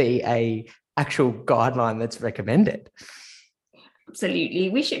as to be a actual guideline that's recommended. Absolutely.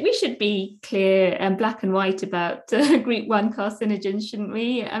 We should be clear and black and white about group 1 carcinogens, shouldn't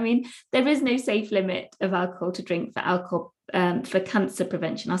we? I mean, there is no safe limit of alcohol to drink for cancer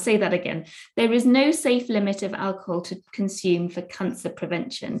prevention. I'll say that again. There is no safe limit of alcohol to consume for cancer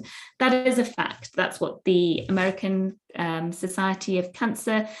prevention. That is a fact. That's what the American Society of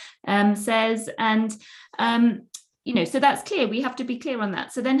Cancer says. And so that's clear. We have to be clear on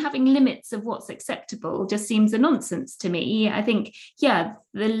that. So then having limits of what's acceptable just seems a nonsense to me. I think,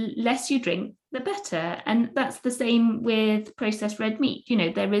 the less you drink, the better. And that's the same with processed red meat.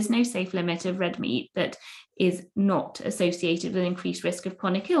 There is no safe limit of red meat that is not associated with increased risk of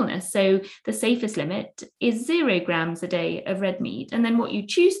chronic illness. So the safest limit is 0 grams a day of red meat. And then what you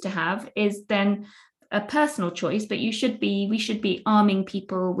choose to have is then a personal choice, but we should be arming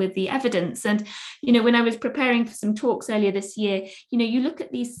people with the evidence. And, when I was preparing for some talks earlier this year, you look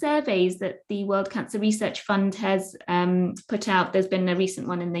at these surveys that the World Cancer Research Fund has put out. There's been a recent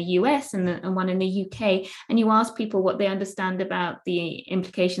one in the US and one in the UK, and you ask people what they understand about the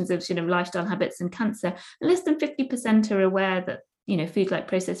implications of lifestyle habits and cancer. And less than 50% are aware that foods like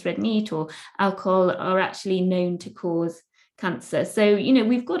processed red meat or alcohol are actually known to cause cancer. So,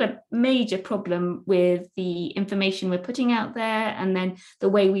 we've got a major problem with the information we're putting out there, and then the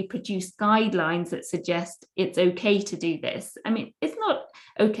way we produce guidelines that suggest it's okay to do this. I mean, it's not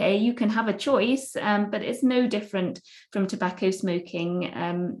okay. You can have a choice, but it's no different from tobacco smoking.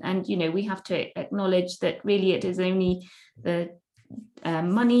 And we have to acknowledge that really it is only the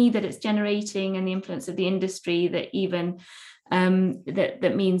money that it's generating and the influence of the industry that even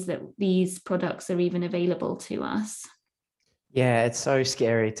that means that these products are even available to us. Yeah, it's so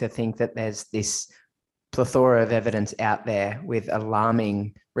scary to think that there's this plethora of evidence out there with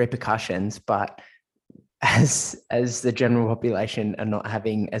alarming repercussions, but as the general population are not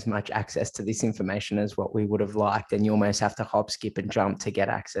having as much access to this information as what we would have liked, and you almost have to hop, skip, and jump to get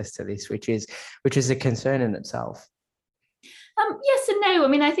access to this, which is a concern in itself. Yes and no. I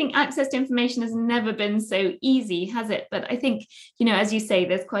mean, I think access to information has never been so easy, has it? But I think, as you say,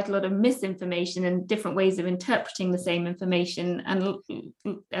 there's quite a lot of misinformation and different ways of interpreting the same information. And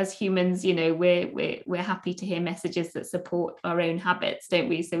as humans, we're happy to hear messages that support our own habits, don't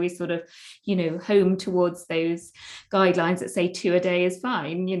we? So we sort of, home towards those guidelines that say 2 a day is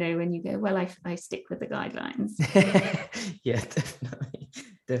fine, and you go, well, I stick with the guidelines. Yeah,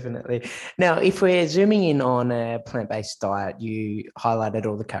 definitely. Now, if we're zooming in on a plant-based diet, you highlighted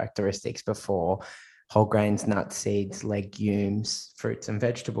all the characteristics before: whole grains, nuts, seeds, legumes, fruits, and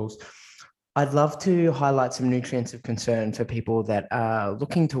vegetables. I'd love to highlight some nutrients of concern for people that are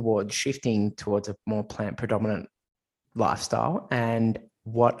looking towards shifting towards a more plant-predominant lifestyle, and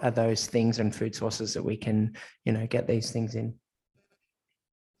what are those things and food sources that we can, get these things in.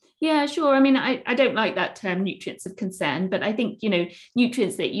 Yeah, sure. I mean, I don't like that term nutrients of concern, but I think,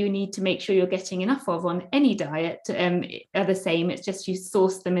 nutrients that you need to make sure you're getting enough of on any diet are the same. It's just you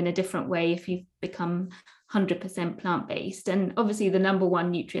source them in a different way if you've become 100% plant-based. And obviously the number one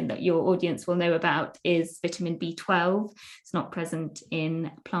nutrient that your audience will know about is vitamin B12. It's not present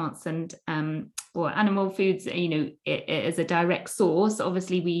in plants and or animal foods, it as a direct source.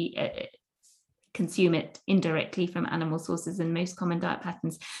 Obviously we consume it indirectly from animal sources in most common diet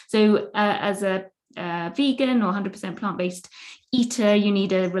patterns. So as a vegan or 100% plant-based eater, you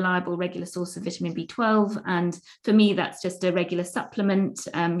need a reliable, regular source of vitamin B12. And for me, that's just a regular supplement.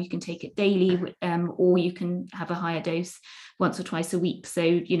 You can take it daily, or you can have a higher dose once or twice a week.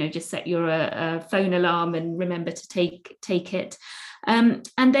 So, just set your phone alarm and remember to take it. And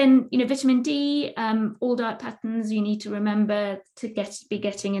then, vitamin D, all diet patterns, you need to remember to be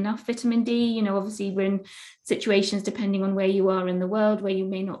getting enough vitamin D. Obviously we're in situations, depending on where you are in the world, where you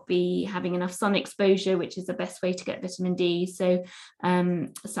may not be having enough sun exposure, which is the best way to get vitamin D. So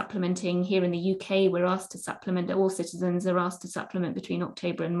supplementing here in the UK, we're asked to supplement, all citizens are asked to supplement between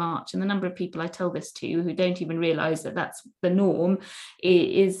October and March. And the number of people I tell this to who don't even realise that that's the norm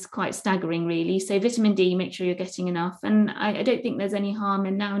is quite staggering, really. So vitamin D, make sure you're getting enough. And I don't think there's any harm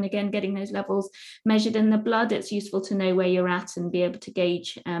in now and again getting those levels measured in the blood. It's useful to know where you're at and be able to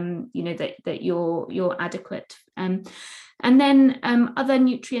gauge, that you're adequate. And And then other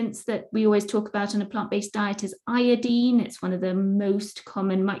nutrients that we always talk about in a plant-based diet is iodine. It's one of the most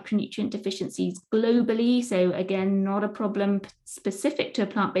common micronutrient deficiencies globally. So again, not a problem specific to a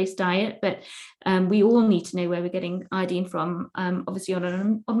plant-based diet, but we all need to know where we're getting iodine from. Obviously, on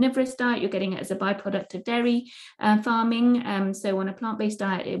an omnivorous diet, you're getting it as a byproduct of dairy farming. So on a plant-based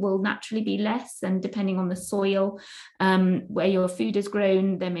diet, it will naturally be less, and depending on the soil where your food is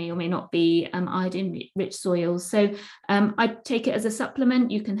grown, there may or may not be iodine-rich soils. So I take it as a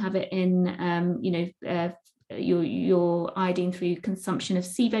supplement. You can have it in, your iodine through consumption of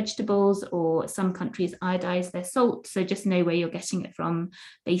sea vegetables, or some countries iodize their salt. So just know where you're getting it from,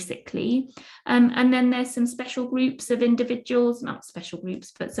 basically. And then there's some special groups of individuals, not special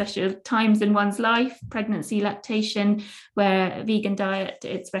groups, but special times in one's life, pregnancy, lactation, where a vegan diet,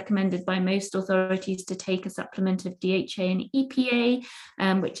 it's recommended by most authorities to take a supplement of DHA and EPA,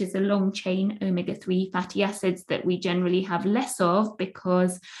 which is a long chain omega-3 fatty acids that we generally have less of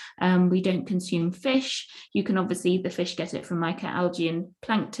because we don't consume fish. You can obviously, the fish get it from microalgae and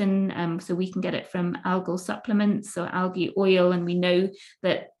plankton, so we can get it from algal supplements or algae oil, and we know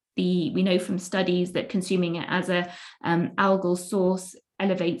from studies that consuming it as a algal source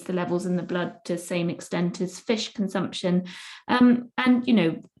elevates the levels in the blood to the same extent as fish consumption. And,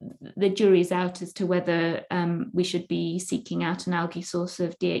 the jury's out as to whether we should be seeking out an algae source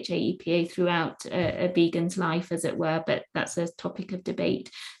of DHA, EPA throughout a vegan's life, as it were, but that's a topic of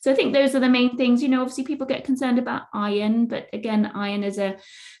debate. So I think those are the main things. Obviously people get concerned about iron, but again, iron is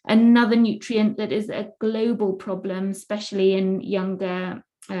another nutrient that is a global problem, especially in younger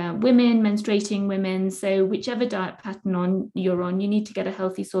women, menstruating women. So whichever diet pattern you're on, you need to get a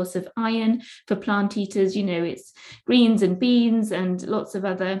healthy source of iron. For plant eaters, it's greens and beans and lots of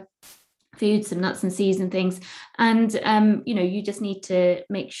other foods and nuts and seeds and things. And, you just need to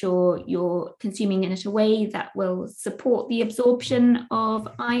make sure you're consuming it in a way that will support the absorption of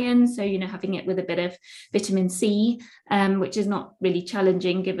iron. So, having it with a bit of vitamin C, which is not really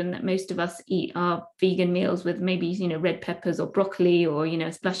challenging given that most of us eat our vegan meals with maybe, red peppers or broccoli or,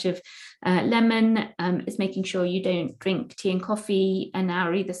 a splash of lemon. Is making sure you don't drink tea and coffee an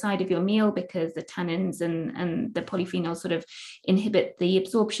hour either side of your meal, because the tannins and the polyphenols sort of inhibit the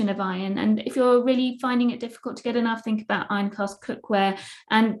absorption of iron. And if you're really finding it difficult to get enough, think about iron cast cookware.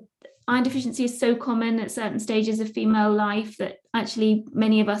 And iron deficiency is so common at certain stages of female life that actually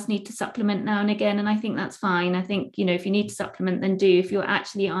many of us need to supplement now and again. And I think that's fine. I think, if you need to supplement, then do. If you're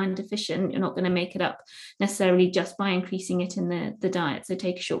actually iron deficient, you're not going to make it up necessarily just by increasing it in the diet. So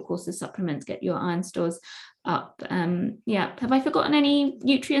take a short course of supplements, get your iron stores up. Have I forgotten any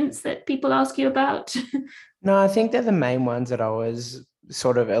nutrients that people ask you about? No, I think they're the main ones that I was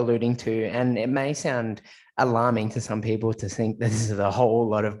sort of alluding to. And it may sound alarming to some people to think this is a whole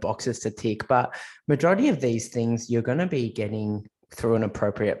lot of boxes to tick, but majority of these things you're going to be getting through an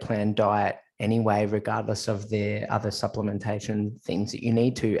appropriate planned diet anyway, regardless of the other supplementation things that you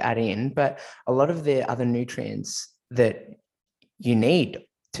need to add in. But a lot of the other nutrients that you need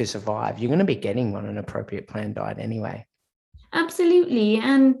to survive, you're going to be getting on an appropriate planned diet anyway. Absolutely.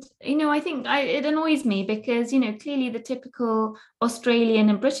 And, I think it annoys me because, clearly the typical Australian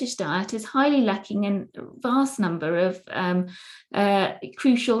and British diet is highly lacking in a vast number of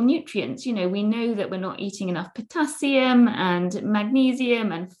crucial nutrients. We know that we're not eating enough potassium and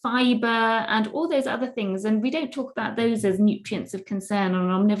magnesium and fiber and all those other things. And we don't talk about those as nutrients of concern on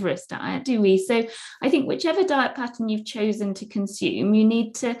an omnivorous diet, do we? So I think whichever diet pattern you've chosen to consume, you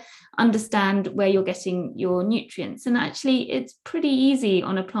need to understand where you're getting your nutrients. And actually, it's pretty easy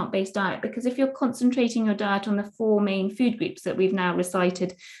on a plant-based diet, because if you're concentrating your diet on the 4 main food groups that we've now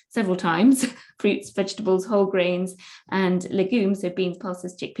recited several times, fruits, vegetables, whole grains, and legumes, so beans,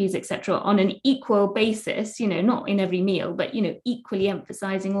 pulses, chickpeas, etc., on an equal basis, not in every meal, but, equally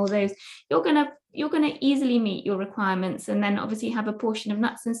emphasizing all those, you're going to easily meet your requirements. And then obviously have a portion of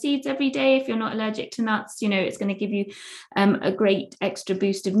nuts and seeds every day. If you're not allergic to nuts, it's going to give you a great extra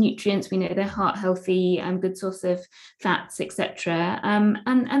boost of nutrients. We know they're heart healthy and good source of fats, etc.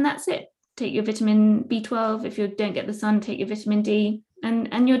 And that's it. Take your vitamin B12. If you don't get the sun, take your vitamin D.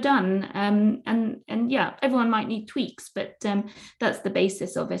 And you're done. And yeah, everyone might need tweaks, but that's the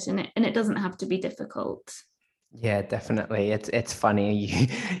basis of it, and it doesn't have to be difficult. Yeah, definitely. It's funny.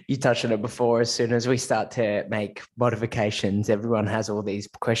 You touched on it before. As soon as we start to make modifications, everyone has all these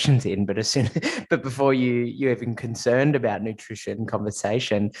questions in. But before you even concerned about nutrition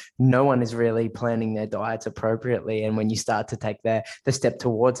conversation, no one is really planning their diets appropriately. And when you start to take the step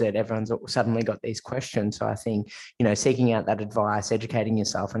towards it, everyone's suddenly got these questions. So I think, seeking out that advice, educating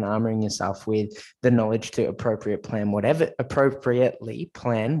yourself and armoring yourself with the knowledge to appropriately plan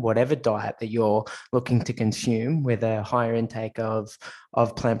whatever diet that you're looking to consume consume with a higher intake of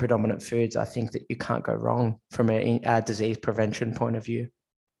plant predominant foods, I think that you can't go wrong from a disease prevention point of view.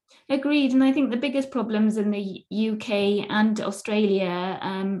 Agreed. And I think the biggest problems in the UK and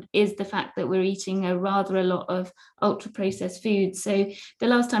Australia is the fact that we're eating a lot of ultra processed foods. So the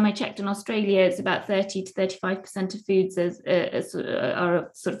last time I checked in Australia, it's about 30 to 35% of foods are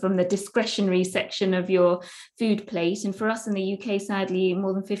sort of from the discretionary section of your food plate. And for us in the UK, sadly,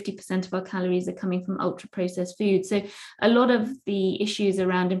 more than 50% of our calories are coming from ultra processed foods. So a lot of the issues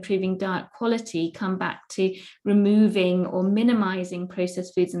around improving diet quality come back to removing or minimizing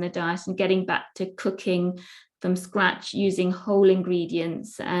processed foods in the diet and getting back to cooking from scratch using whole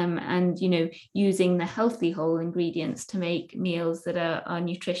ingredients and using the healthy whole ingredients to make meals that are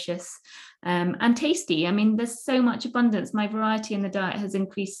nutritious and tasty. I mean, there's so much abundance. My variety in the diet has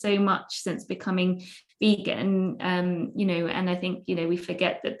increased so much since becoming vegan, and I think we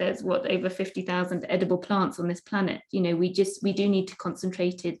forget that there's over 50,000 edible plants on this planet. We do need to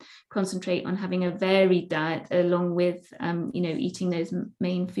concentrate on having a varied diet along with eating those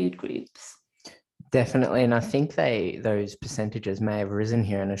main food groups. Definitely. And I think those percentages may have risen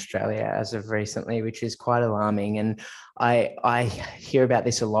here in Australia as of recently, which is quite alarming. And I hear about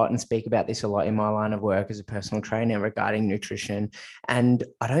this a lot and speak about this a lot in my line of work as a personal trainer regarding nutrition. And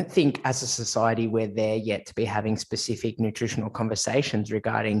I don't think as a society we're there yet to be having specific nutritional conversations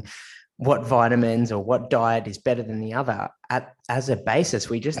regarding what vitamins or what diet is better than the other. As a basis,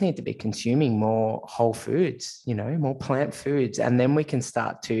 we just need to be consuming more whole foods, more plant foods, and then we can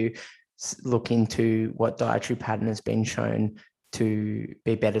start to look into what dietary pattern has been shown to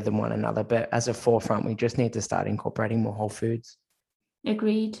be better than one another. But as a forefront, we just need to start incorporating more whole foods.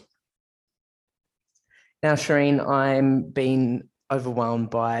 Agreed. Now, Shireen, I'm being overwhelmed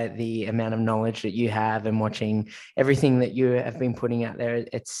by the amount of knowledge that you have and watching everything that you have been putting out there.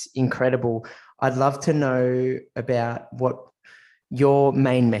 It's incredible. I'd love to know about what your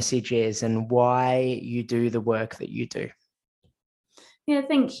main message is and why you do the work that you do. Yeah,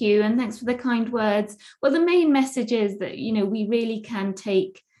 thank you. And thanks for the kind words. Well, the main message is that, we really can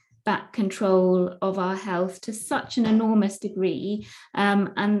take back control of our health to such an enormous degree.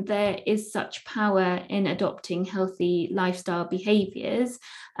 And there is such power in adopting healthy lifestyle behaviors.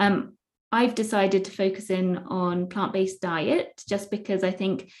 I've decided to focus in on plant-based diet just because I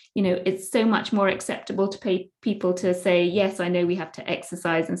think, it's so much more acceptable to pay people to say, yes, I know we have to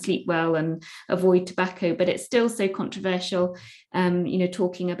exercise and sleep well and avoid tobacco, but it's still so controversial,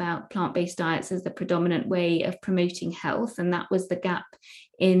 talking about plant-based diets as the predominant way of promoting health. And that was the gap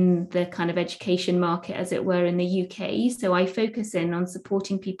in the kind of education market, as it were, in the UK. So I focus in on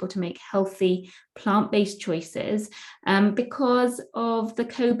supporting people to make healthy plant-based choices because of the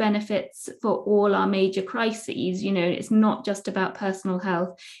co-benefits for all our major crises. It's not just about personal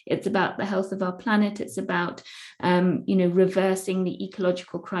health, it's about the health of our planet, it's about reversing the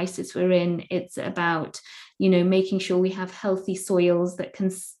ecological crisis we're in, it's about making sure we have healthy soils that can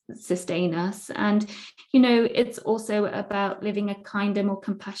sustain us. And, it's also about living a kinder, more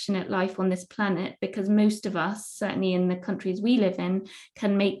compassionate life on this planet, because most of us, certainly in the countries we live in,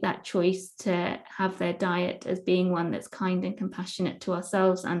 can make that choice to have their diet as being one that's kind and compassionate to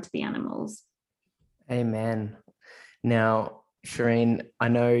ourselves and to the animals. Amen. Now, Shireen, I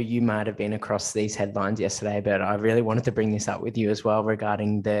know you might have been across these headlines yesterday, but I really wanted to bring this up with you as well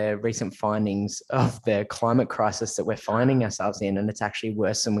regarding the recent findings of the climate crisis that we're finding ourselves in, and it's actually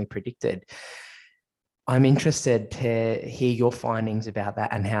worse than we predicted. I'm interested to hear your findings about that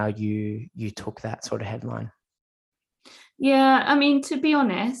and how you took that sort of headline. Yeah, I mean, to be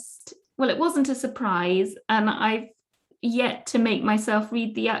honest, well, it wasn't a surprise, and I've yet to make myself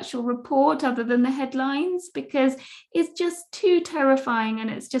read the actual report other than the headlines, because it's just too terrifying and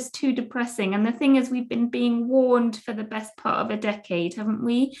it's just too depressing. And the thing is, we've been being warned for the best part of a decade, haven't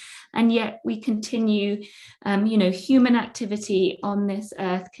we? And yet we continue, human activity on this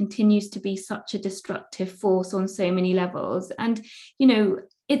earth continues to be such a destructive force on so many levels. And,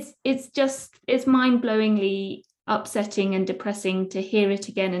 it's mind-blowingly upsetting and depressing to hear it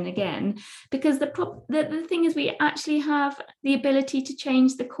again and again, because the thing is, we actually have the ability to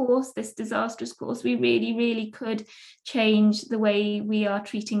change this disastrous course. We really, really could change the way we are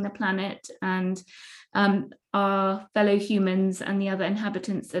treating the planet and our fellow humans and the other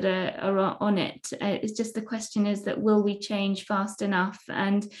inhabitants that are on it. It's just, the question is that will we change fast enough?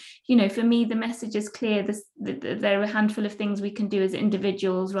 And for me, the message is clear. there are a handful of things we can do as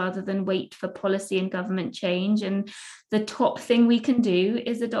individuals rather than wait for policy and government change. And the top thing we can do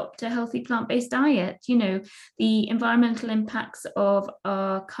is adopt a healthy plant-based diet. The environmental impacts of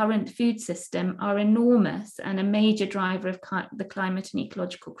our current food system are enormous and a major driver of the climate and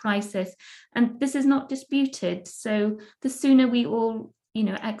ecological crisis. And this is not disputed. So the sooner we all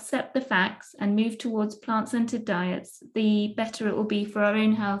accept the facts and move towards plant-centered diets, the better it will be for our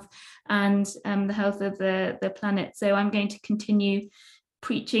own health and the health of the planet. So I'm going to continue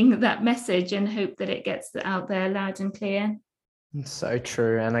preaching that message and hope that it gets out there loud and clear. So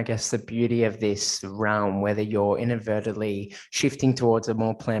true. And I guess the beauty of this realm, whether you're inadvertently shifting towards a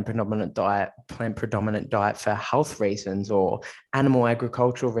more plant-predominant diet for health reasons or animal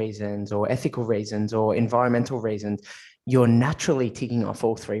agricultural reasons or ethical reasons or environmental reasons, you're naturally ticking off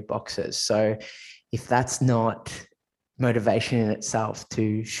all three boxes. So if that's not motivation in itself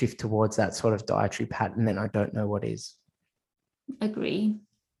to shift towards that sort of dietary pattern, then I don't know what is. Agree.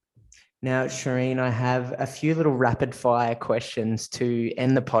 Now, Shireen, I have a few little rapid fire questions to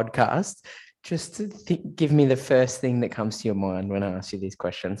end the podcast. Just to give me the first thing that comes to your mind when I ask you these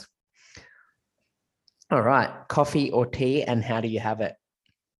questions. All right, coffee or tea, and how do you have it?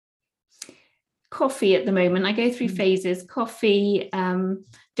 Coffee at the moment. I go through phases. Coffee,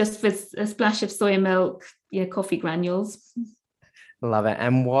 just with a splash of soy milk, coffee granules. Love it.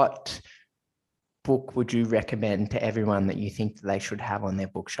 And what book would you recommend to everyone that you think that they should have on their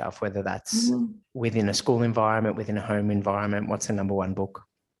bookshelf, whether that's within a school environment, within a home environment? What's the number one book?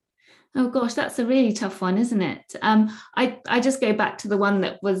 Oh gosh, that's a really tough one, isn't it? I just go back to the one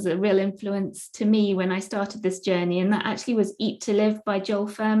that was a real influence to me when I started this journey, and that actually was Eat to Live by Joel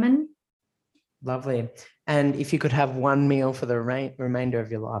Fuhrman. Lovely. And if you could have one meal for the remainder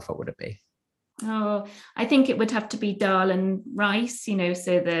of your life, what would it be? Oh, I think it would have to be dal and rice, so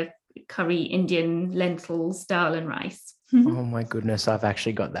the curry Indian lentils, dal and rice. Oh my goodness, I've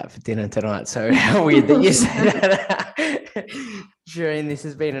actually got that for dinner tonight. So how weird that you say that. Shireen, this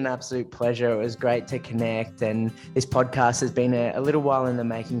has been an absolute pleasure. It was great to connect, and this podcast has been a little while in the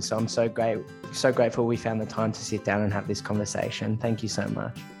making. So I'm so grateful we found the time to sit down and have this conversation. Thank you so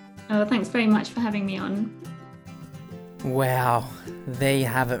much. Oh, thanks very much for having me on. Wow, there you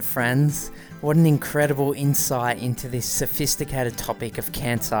have it, friends. What an incredible insight into this sophisticated topic of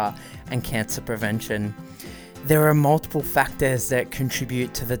cancer and cancer prevention. There are multiple factors that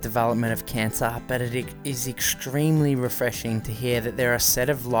contribute to the development of cancer, but it is extremely refreshing to hear that there are a set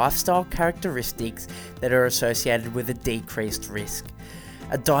of lifestyle characteristics that are associated with a decreased risk.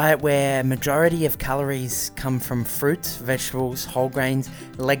 A diet where majority of calories come from fruits, vegetables, whole grains,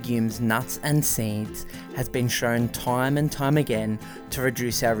 legumes, nuts and seeds has been shown time and time again to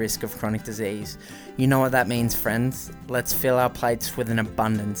reduce our risk of chronic disease. You know what that means, friends? Let's fill our plates with an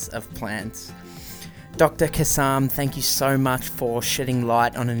abundance of plants. Dr. Kassam, thank you so much for shedding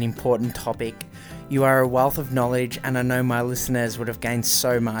light on an important topic. You are a wealth of knowledge, and I know my listeners would have gained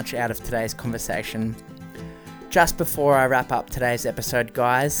so much out of today's conversation. Just before I wrap up today's episode,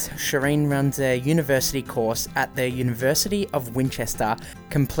 guys, Shireen runs a university course at the University of Winchester,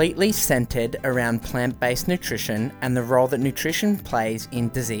 completely centered around plant-based nutrition and the role that nutrition plays in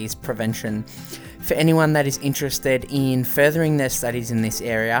disease prevention. For anyone that is interested in furthering their studies in this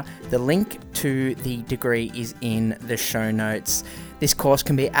area, the link to the degree is in the show notes. This course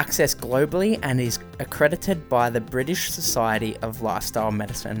can be accessed globally and is accredited by the British Society of Lifestyle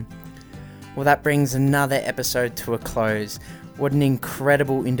Medicine. Well, that brings another episode to a close. What an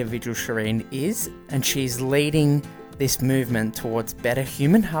incredible individual Shireen is, and she's leading this movement towards better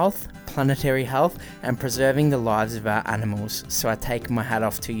human health, planetary health, and preserving the lives of our animals. So I take my hat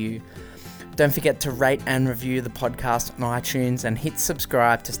off to you. Don't forget to rate and review the podcast on iTunes and hit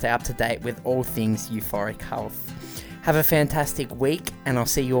subscribe to stay up to date with all things euphoric health. Have a fantastic week, and I'll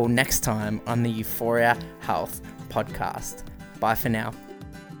see you all next time on the Euphoria Health Podcast. Bye for now.